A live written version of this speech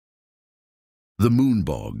The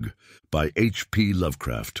Moon-Bog by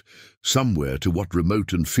H.P.Lovecraft. Somewhere, to what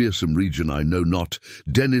remote and fearsome region I know not,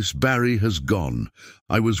 Dennis Barry has gone.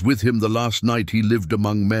 I was with him the last night he lived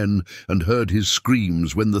among men, and heard his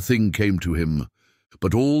screams when the thing came to him.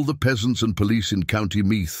 But all the peasants and police in County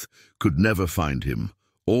Meath could never find him,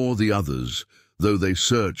 or the others, though they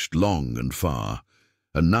searched long and far.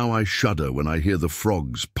 And now I shudder when I hear the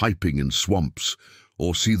frogs piping in swamps,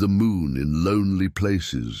 or see the moon in lonely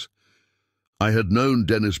places. I had known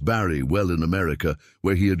Dennis Barry well in America,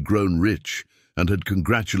 where he had grown rich, and had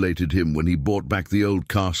congratulated him when he bought back the old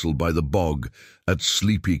castle by the bog at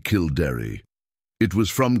sleepy Kilderry. It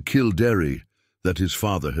was from Kilderry that his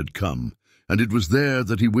father had come, and it was there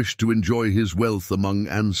that he wished to enjoy his wealth among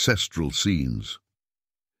ancestral scenes.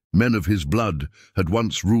 Men of his blood had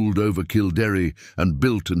once ruled over Kilderry and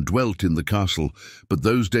built and dwelt in the castle, but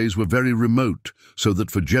those days were very remote, so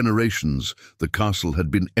that for generations the castle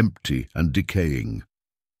had been empty and decaying.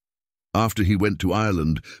 After he went to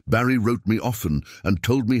Ireland, Barry wrote me often and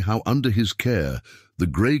told me how under his care the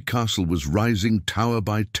grey castle was rising tower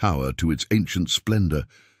by tower to its ancient splendour,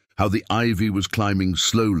 how the ivy was climbing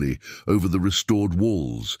slowly over the restored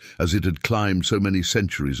walls as it had climbed so many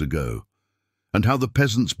centuries ago, and how the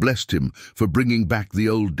peasants blessed him for bringing back the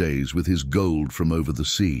old days with his gold from over the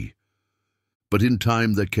sea. But in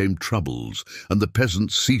time there came troubles, and the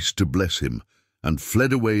peasants ceased to bless him, and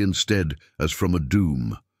fled away instead as from a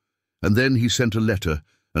doom. And then he sent a letter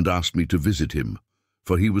and asked me to visit him,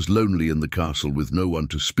 for he was lonely in the castle with no one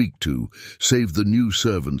to speak to, save the new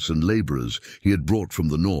servants and labourers he had brought from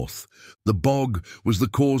the north. The bog was the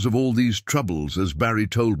cause of all these troubles, as Barry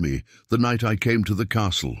told me the night I came to the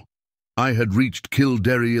castle. I had reached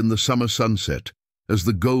Kilderry in the summer sunset, as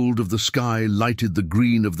the gold of the sky lighted the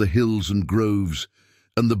green of the hills and groves,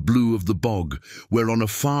 and the blue of the bog, where on a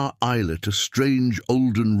far islet a strange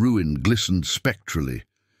olden ruin glistened spectrally.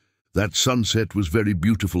 That sunset was very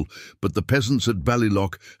beautiful, but the peasants at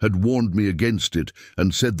Ballylock had warned me against it,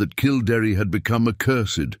 and said that Kilderry had become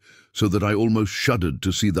accursed, so that I almost shuddered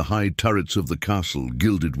to see the high turrets of the castle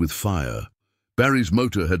gilded with fire. Barry's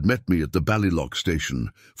motor had met me at the Ballylock station,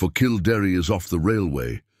 for Kilderry is off the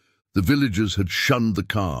railway. The villagers had shunned the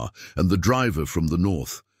car and the driver from the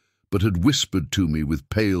north, but had whispered to me with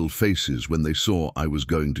pale faces when they saw I was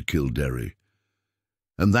going to Kilderry.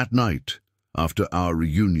 And that night, after our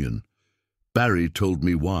reunion, Barry told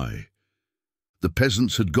me why. The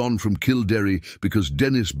peasants had gone from Kilderry because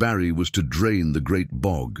Dennis Barry was to drain the great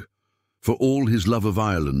bog. For all his love of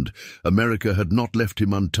Ireland, America had not left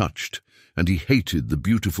him untouched, and he hated the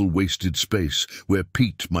beautiful wasted space where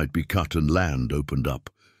peat might be cut and land opened up.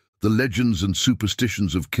 The legends and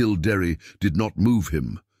superstitions of Kilderry did not move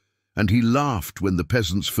him, and he laughed when the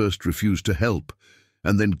peasants first refused to help,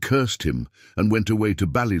 and then cursed him and went away to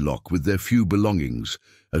Ballylock with their few belongings,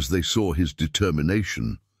 as they saw his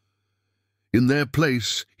determination. In their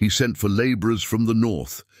place he sent for labourers from the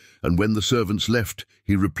north, and when the servants left,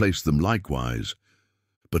 he replaced them likewise.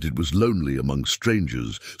 But it was lonely among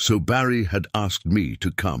strangers, so Barry had asked me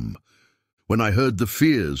to come. When I heard the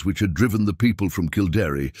fears which had driven the people from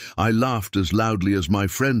Kilderry, I laughed as loudly as my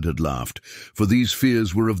friend had laughed, for these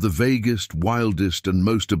fears were of the vaguest, wildest, and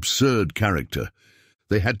most absurd character.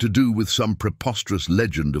 They had to do with some preposterous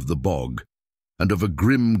legend of the bog, and of a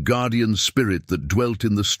grim guardian spirit that dwelt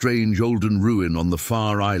in the strange olden ruin on the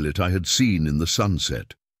far islet I had seen in the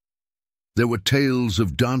sunset. There were tales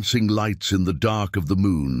of dancing lights in the dark of the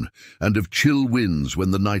moon, and of chill winds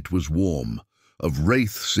when the night was warm, of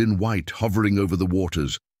wraiths in white hovering over the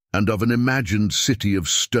waters, and of an imagined city of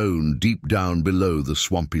stone deep down below the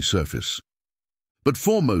swampy surface. But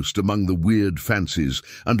foremost among the weird fancies,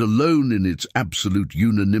 and alone in its absolute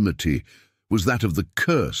unanimity, was that of the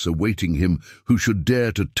curse awaiting him who should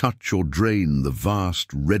dare to touch or drain the vast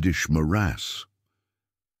reddish morass.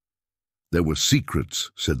 There were secrets,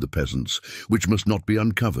 said the peasants, which must not be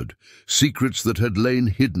uncovered, secrets that had lain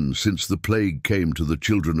hidden since the plague came to the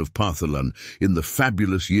children of Partholan in the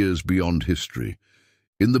fabulous years beyond history.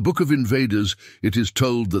 In the Book of Invaders it is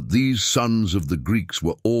told that these sons of the Greeks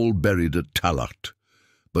were all buried at Tallaght,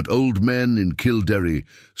 but old men in Kilderry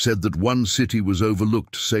said that one city was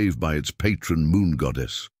overlooked save by its patron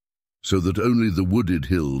moon-goddess, so that only the wooded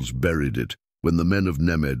hills buried it, when the men of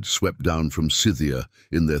Nemed swept down from Scythia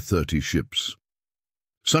in their 30 ships.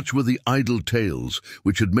 Such were the idle tales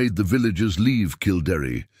which had made the villagers leave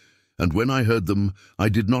Kilderry, and when I heard them, I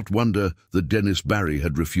did not wonder that Dennis Barry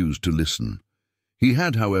had refused to listen. He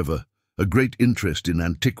had, however, a great interest in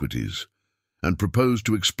antiquities, and proposed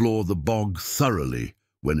to explore the bog thoroughly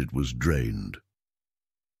when it was drained.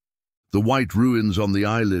 The white ruins on the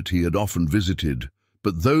islet he had often visited,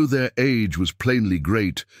 But though their age was plainly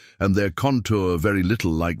great, and their contour very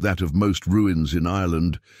little like that of most ruins in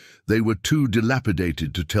Ireland, they were too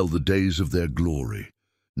dilapidated to tell the days of their glory.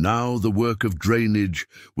 Now the work of drainage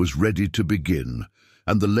was ready to begin,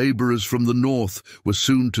 and the labourers from the north were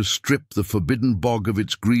soon to strip the forbidden bog of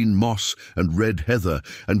its green moss and red heather,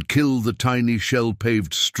 and kill the tiny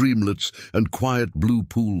shell-paved streamlets and quiet blue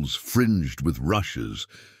pools fringed with rushes.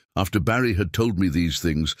 After Barry had told me these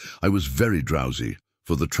things, I was very drowsy,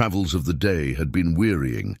 for the travels of the day had been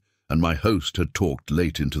wearying, and my host had talked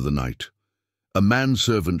late into the night. A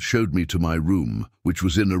manservant showed me to my room, which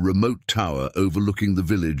was in a remote tower overlooking the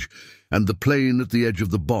village and the plain at the edge of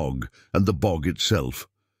the bog and the bog itself,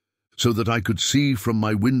 so that I could see from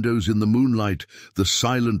my windows in the moonlight the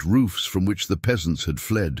silent roofs from which the peasants had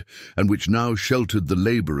fled, and which now sheltered the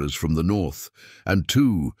labourers from the north, and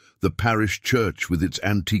too the parish church with its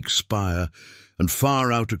antique spire, and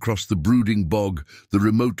far out across the brooding bog the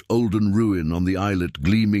remote olden ruin on the islet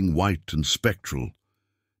gleaming white and spectral.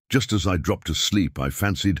 Just as I dropped to sleep, I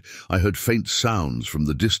fancied I heard faint sounds from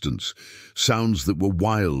the distance, sounds that were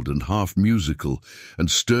wild and half musical,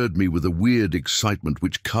 and stirred me with a weird excitement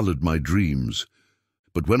which coloured my dreams.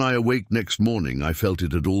 But when I awaked next morning, I felt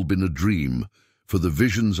it had all been a dream, for the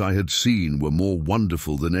visions I had seen were more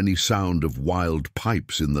wonderful than any sound of wild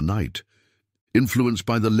pipes in the night. Influenced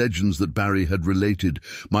by the legends that Barry had related,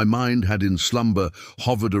 my mind had in slumber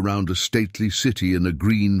hovered around a stately city in a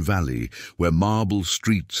green valley, where marble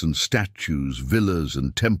streets and statues, villas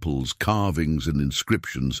and temples, carvings and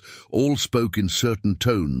inscriptions, all spoke in certain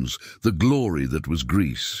tones the glory that was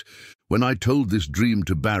Greece. When I told this dream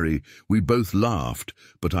to Barry, we both laughed,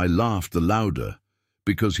 but I laughed the louder,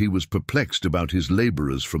 because he was perplexed about his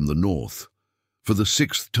labourers from the north. For the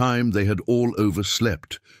 6th time they had all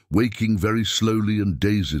overslept, waking very slowly and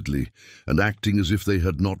dazedly, and acting as if they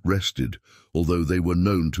had not rested, although they were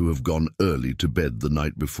known to have gone early to bed the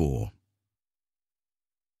night before.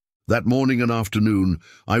 That morning and afternoon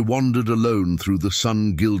I wandered alone through the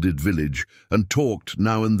sun-gilded village, and talked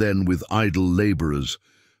now and then with idle labourers,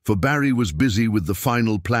 for Barry was busy with the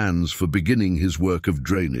final plans for beginning his work of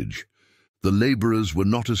drainage. The labourers were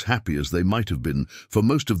not as happy as they might have been, for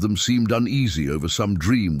most of them seemed uneasy over some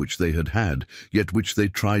dream which they had had, yet which they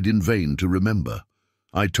tried in vain to remember.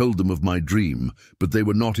 I told them of my dream, but they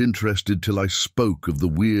were not interested till I spoke of the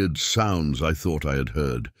weird sounds I thought I had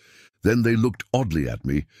heard. Then they looked oddly at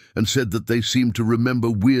me, and said that they seemed to remember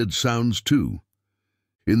weird sounds too.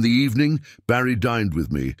 In the evening, Barry dined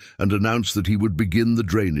with me, and announced that he would begin the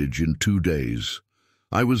drainage in 2 days.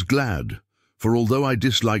 I was glad, for although I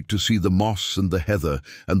disliked to see the moss and the heather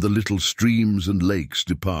and the little streams and lakes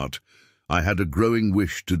depart, I had a growing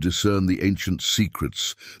wish to discern the ancient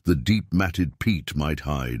secrets the deep-matted peat might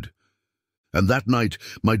hide. And that night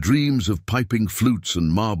my dreams of piping flutes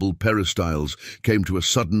and marble peristyles came to a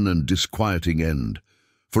sudden and disquieting end.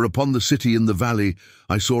 For upon the city in the valley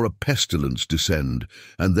I saw a pestilence descend,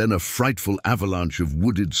 and then a frightful avalanche of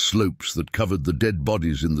wooded slopes that covered the dead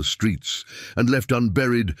bodies in the streets, and left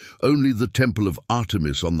unburied only the temple of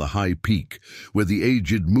Artemis on the high peak, where the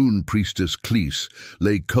aged moon-priestess Cleis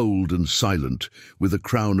lay cold and silent, with a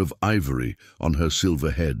crown of ivory on her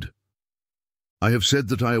silver head. I have said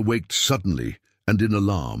that I awaked suddenly and in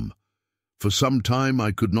alarm. For some time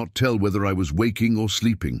I could not tell whether I was waking or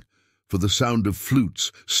sleeping, for the sound of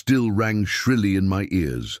flutes still rang shrilly in my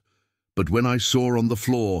ears. But when I saw on the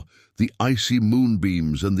floor the icy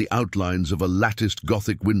moonbeams and the outlines of a latticed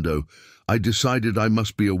Gothic window, I decided I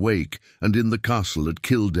must be awake and in the castle at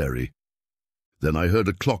Kilderry. Then I heard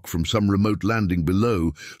a clock from some remote landing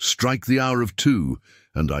below strike the hour of 2,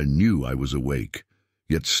 and I knew I was awake.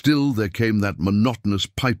 Yet still there came that monotonous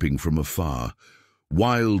piping from afar,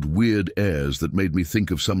 wild, weird airs that made me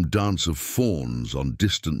think of some dance of fauns on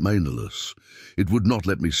distant Mainolus. It would not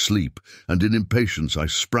let me sleep, and in impatience I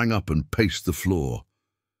sprang up and paced the floor.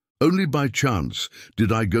 Only by chance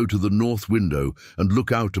did I go to the north window and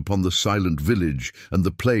look out upon the silent village and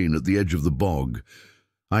the plain at the edge of the bog.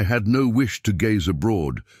 I had no wish to gaze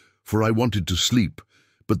abroad, for I wanted to sleep,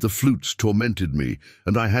 but the flutes tormented me,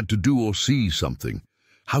 and I had to do or see something.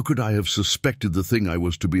 How could I have suspected the thing I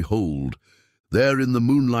was to behold? There in the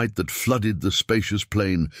moonlight that flooded the spacious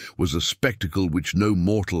plain was a spectacle which no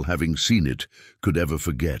mortal, having seen it, could ever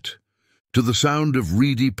forget. To the sound of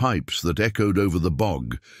reedy pipes that echoed over the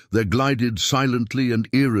bog, there glided silently and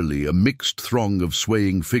eerily a mixed throng of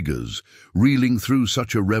swaying figures, reeling through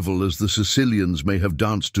such a revel as the Sicilians may have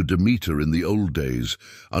danced to Demeter in the old days,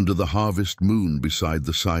 under the harvest moon beside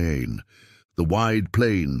the Cyane. The wide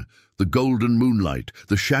plain, the golden moonlight,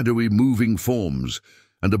 the shadowy moving forms,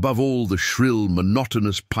 and above all the shrill,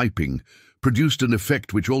 monotonous piping, produced an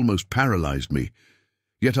effect which almost paralyzed me.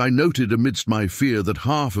 Yet I noted amidst my fear that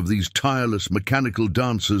half of these tireless mechanical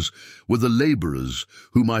dancers were the labourers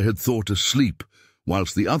whom I had thought asleep,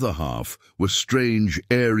 whilst the other half were strange,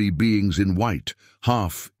 airy beings in white,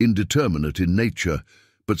 half indeterminate in nature,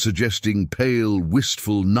 but suggesting pale,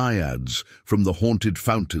 wistful naiads from the haunted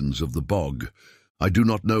fountains of the bog. I do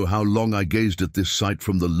not know how long I gazed at this sight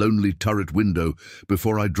from the lonely turret window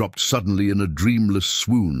before I dropped suddenly in a dreamless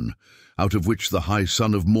swoon, out of which the high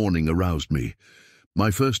sun of morning aroused me.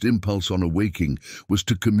 My first impulse on awaking was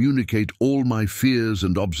to communicate all my fears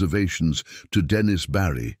and observations to Dennis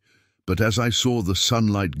Barry, but as I saw the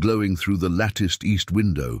sunlight glowing through the latticed east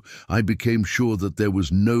window, I became sure that there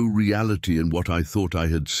was no reality in what I thought I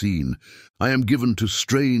had seen. I am given to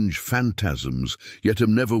strange phantasms, yet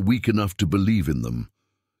am never weak enough to believe in them.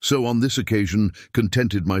 So on this occasion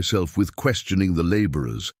contented myself with questioning the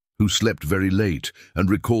labourers, who slept very late and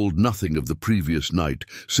recalled nothing of the previous night,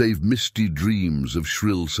 save misty dreams of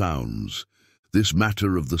shrill sounds. This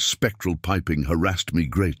matter of the spectral piping harassed me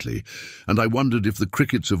greatly, and I wondered if the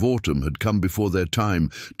crickets of autumn had come before their time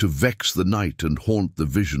to vex the night and haunt the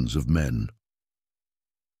visions of men.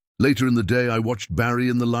 Later in the day I watched Barry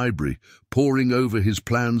in the library, poring over his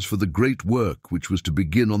plans for the great work which was to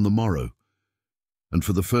begin on the morrow, and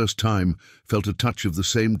for the first time felt a touch of the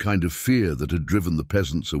same kind of fear that had driven the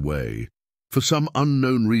peasants away. For some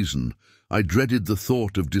unknown reason, I dreaded the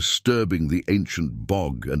thought of disturbing the ancient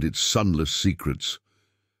bog and its sunless secrets,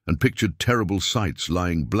 and pictured terrible sights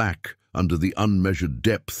lying black under the unmeasured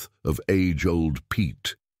depth of age-old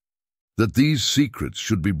peat. That these secrets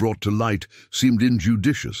should be brought to light seemed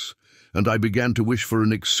injudicious, and I began to wish for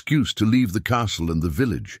an excuse to leave the castle and the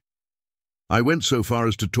village. I went so far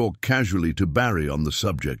as to talk casually to Barry on the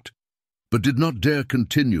subject, but did not dare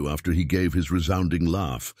continue after he gave his resounding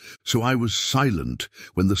laugh, so I was silent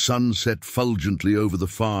when the sun set fulgently over the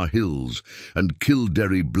far hills, and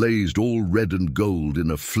Kilderry blazed all red and gold in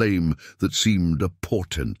a flame that seemed a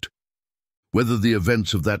portent. Whether the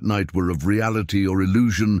events of that night were of reality or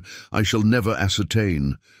illusion, I shall never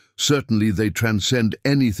ascertain. Certainly they transcend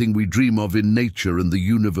anything we dream of in nature and the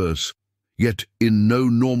universe. Yet in no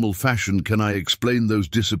normal fashion can I explain those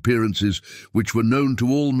disappearances which were known to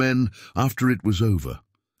all men after it was over.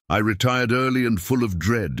 I retired early and full of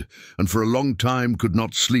dread, and for a long time could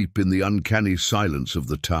not sleep in the uncanny silence of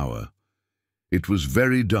the tower. It was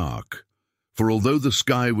very dark, for although the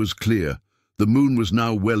sky was clear, the moon was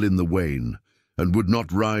now well in the wane, and would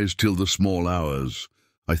not rise till the small hours.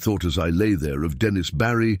 I thought as I lay there of Dennis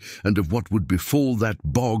Barry and of what would befall that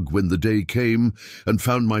bog when the day came, and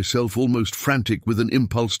found myself almost frantic with an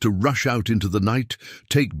impulse to rush out into the night,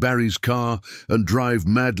 take Barry's car, and drive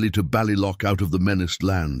madly to Ballylock out of the menaced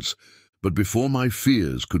lands. But before my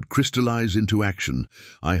fears could crystallize into action,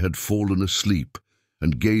 I had fallen asleep,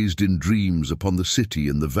 and gazed in dreams upon the city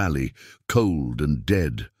in the valley, cold and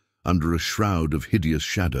dead, under a shroud of hideous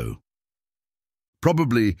shadow.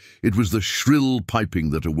 Probably it was the shrill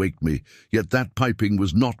piping that awaked me, yet that piping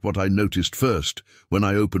was not what I noticed first when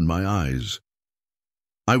I opened my eyes.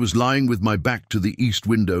 I was lying with my back to the east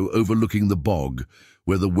window overlooking the bog,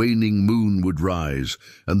 where the waning moon would rise,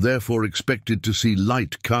 and therefore expected to see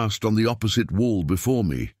light cast on the opposite wall before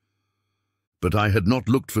me. But I had not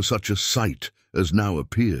looked for such a sight as now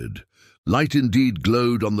appeared. Light indeed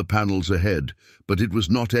glowed on the panels ahead, but it was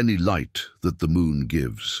not any light that the moon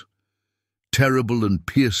gives. Terrible and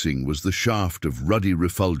piercing was the shaft of ruddy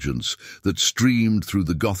refulgence that streamed through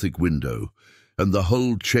the Gothic window, and the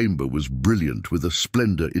whole chamber was brilliant with a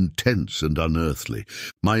splendour intense and unearthly.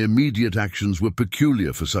 My immediate actions were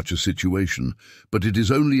peculiar for such a situation, but it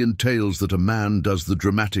is only in tales that a man does the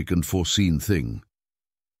dramatic and foreseen thing.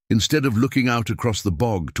 Instead of looking out across the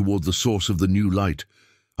bog toward the source of the new light,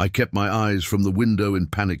 I kept my eyes from the window in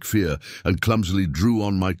panic fear and clumsily drew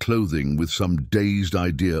on my clothing with some dazed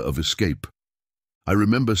idea of escape. I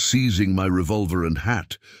remember seizing my revolver and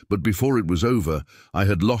hat, but before it was over, I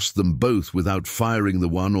had lost them both without firing the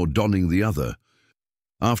one or donning the other.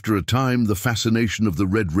 After a time, the fascination of the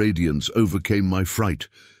red radiance overcame my fright,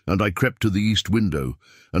 and I crept to the east window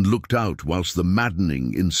and looked out whilst the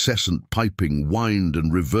maddening, incessant piping whined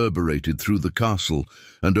and reverberated through the castle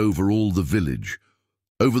and over all the village.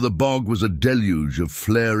 Over the bog was a deluge of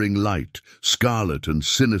flaring light, scarlet and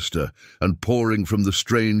sinister, and pouring from the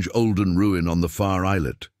strange olden ruin on the far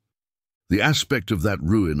islet. The aspect of that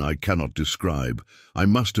ruin I cannot describe. I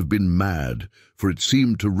must have been mad, for it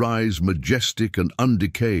seemed to rise majestic and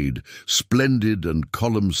undecayed, splendid and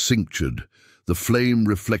columns cinctured, the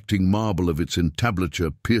flame-reflecting marble of its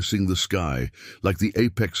entablature piercing the sky like the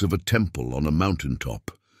apex of a temple on a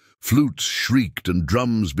mountain-top. Flutes shrieked and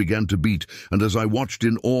drums began to beat, and as I watched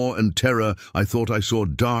in awe and terror, I thought I saw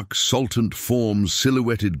dark, saltant forms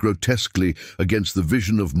silhouetted grotesquely against the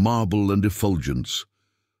vision of marble and effulgence.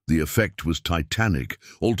 The effect was titanic,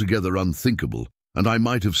 altogether unthinkable, and I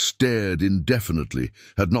might have stared indefinitely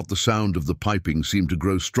had not the sound of the piping seemed to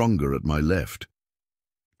grow stronger at my left.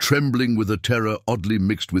 Trembling with a terror oddly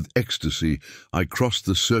mixed with ecstasy, I crossed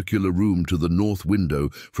the circular room to the north window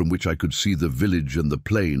from which I could see the village and the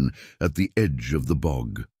plain at the edge of the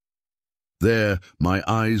bog. There, my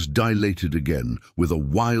eyes dilated again with a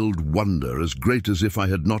wild wonder as great as if I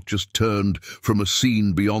had not just turned from a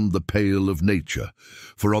scene beyond the pale of nature,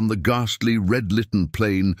 for on the ghastly red-litten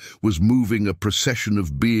plain was moving a procession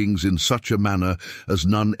of beings in such a manner as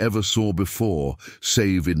none ever saw before,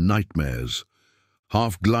 save in nightmares.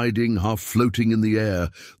 Half gliding, half floating in the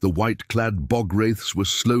air, the white-clad bog-wraiths were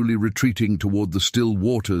slowly retreating toward the still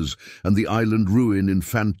waters and the island ruin in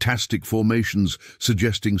fantastic formations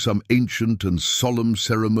suggesting some ancient and solemn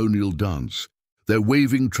ceremonial dance. Their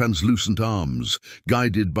waving translucent arms,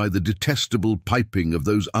 guided by the detestable piping of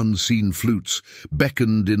those unseen flutes,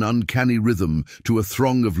 beckoned in uncanny rhythm to a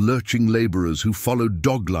throng of lurching labourers who followed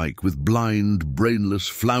dog-like with blind, brainless,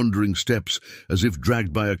 floundering steps as if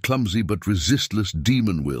dragged by a clumsy but resistless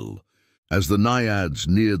demon will. As the naiads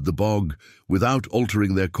neared the bog, without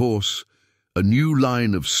altering their course, a new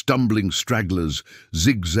line of stumbling stragglers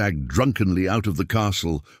zigzagged drunkenly out of the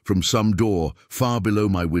castle from some door far below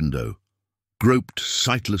my window, groped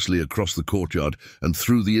sightlessly across the courtyard and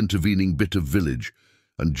through the intervening bit of village,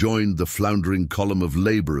 and joined the floundering column of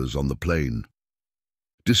labourers on the plain.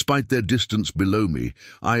 Despite their distance below me,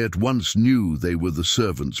 I at once knew they were the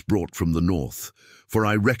servants brought from the north, for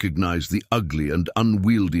I recognized the ugly and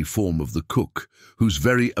unwieldy form of the cook, whose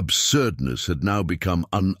very absurdness had now become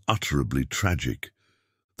unutterably tragic.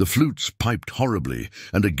 The flutes piped horribly,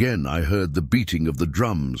 and again I heard the beating of the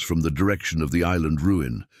drums from the direction of the island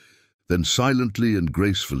ruin. Then silently and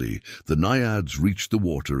gracefully the naiads reached the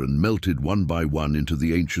water and melted one by one into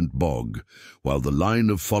the ancient bog, while the line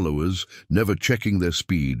of followers, never checking their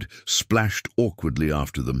speed, splashed awkwardly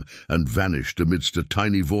after them and vanished amidst a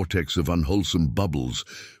tiny vortex of unwholesome bubbles,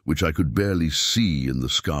 which I could barely see in the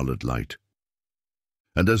scarlet light.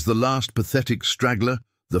 And as the last pathetic straggler,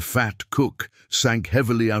 the fat cook, sank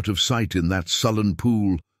heavily out of sight in that sullen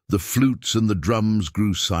pool, the flutes and the drums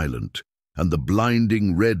grew silent, and the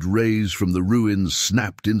blinding red rays from the ruins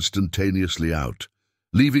snapped instantaneously out,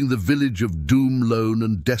 leaving the village of doom lone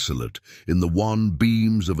and desolate in the wan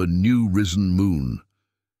beams of a new-risen moon.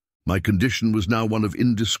 My condition was now one of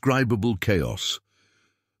indescribable chaos.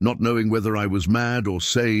 Not knowing whether I was mad or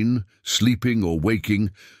sane, sleeping or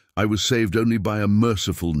waking, I was saved only by a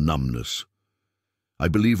merciful numbness. I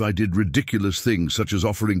believe I did ridiculous things such as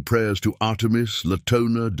offering prayers to Artemis,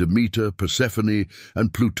 Latona, Demeter, Persephone,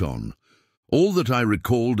 and Pluton. All that I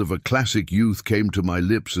recalled of a classic youth came to my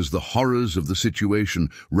lips as the horrors of the situation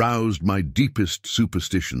roused my deepest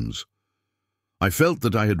superstitions. I felt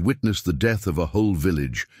that I had witnessed the death of a whole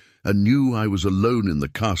village, and knew I was alone in the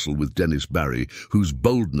castle with Dennis Barry, whose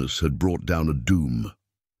boldness had brought down a doom.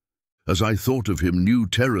 As I thought of him, new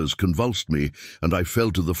terrors convulsed me, and I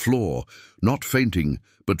fell to the floor, not fainting,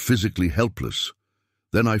 but physically helpless.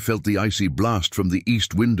 Then I felt the icy blast from the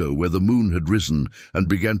east window where the moon had risen, and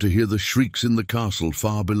began to hear the shrieks in the castle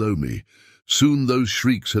far below me. Soon those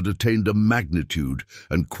shrieks had attained a magnitude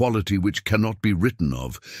and quality which cannot be written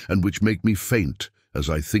of, and which make me faint as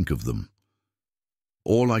I think of them.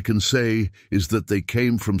 All I can say is that they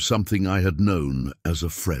came from something I had known as a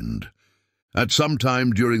friend. At some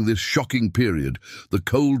time during this shocking period, the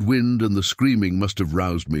cold wind and the screaming must have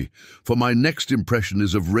roused me, for my next impression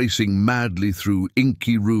is of racing madly through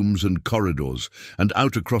inky rooms and corridors, and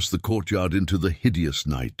out across the courtyard into the hideous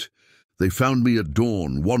night. They found me at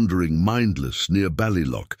dawn, wandering mindless near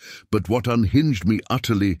Ballylock, but what unhinged me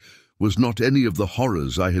utterly was not any of the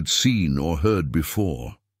horrors I had seen or heard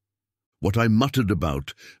before. What I muttered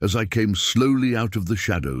about as I came slowly out of the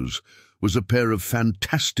shadows was a pair of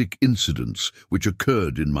fantastic incidents which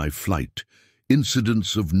occurred in my flight,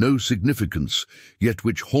 incidents of no significance, yet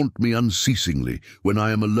which haunt me unceasingly when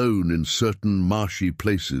I am alone in certain marshy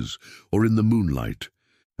places or in the moonlight.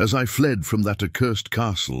 As I fled from that accursed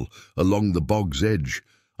castle along the bog's edge,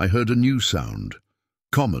 I heard a new sound,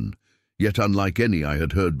 common, yet unlike any I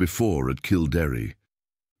had heard before at Kilderry.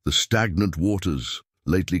 The stagnant waters,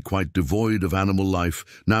 lately quite devoid of animal life,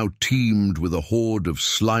 now teemed with a horde of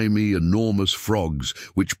slimy, enormous frogs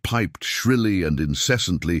which piped shrilly and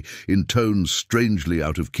incessantly in tones strangely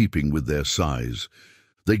out of keeping with their size.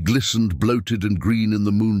 They glistened bloated and green in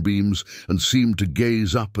the moonbeams and seemed to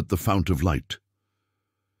gaze up at the fount of light.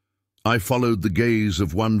 I followed the gaze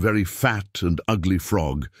of one very fat and ugly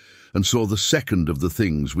frog, and saw the second of the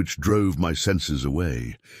things which drove my senses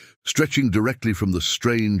away. Stretching directly from the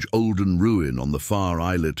strange olden ruin on the far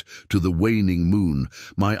islet to the waning moon,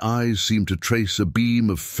 my eyes seemed to trace a beam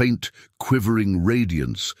of faint, quivering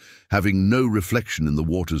radiance, having no reflection in the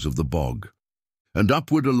waters of the bog. And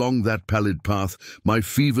upward along that pallid path, my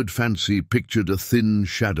fevered fancy pictured a thin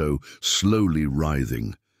shadow slowly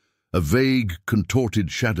writhing. A vague,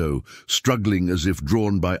 contorted shadow, struggling as if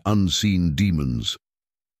drawn by unseen demons.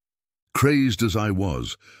 Crazed as I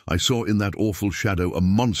was, I saw in that awful shadow a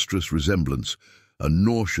monstrous resemblance, a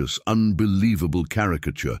nauseous, unbelievable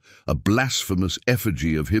caricature, a blasphemous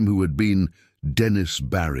effigy of him who had been Dennis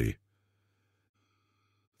Barry.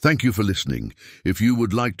 Thank you for listening. If you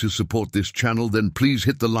would like to support this channel, then please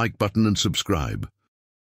hit the like button and subscribe.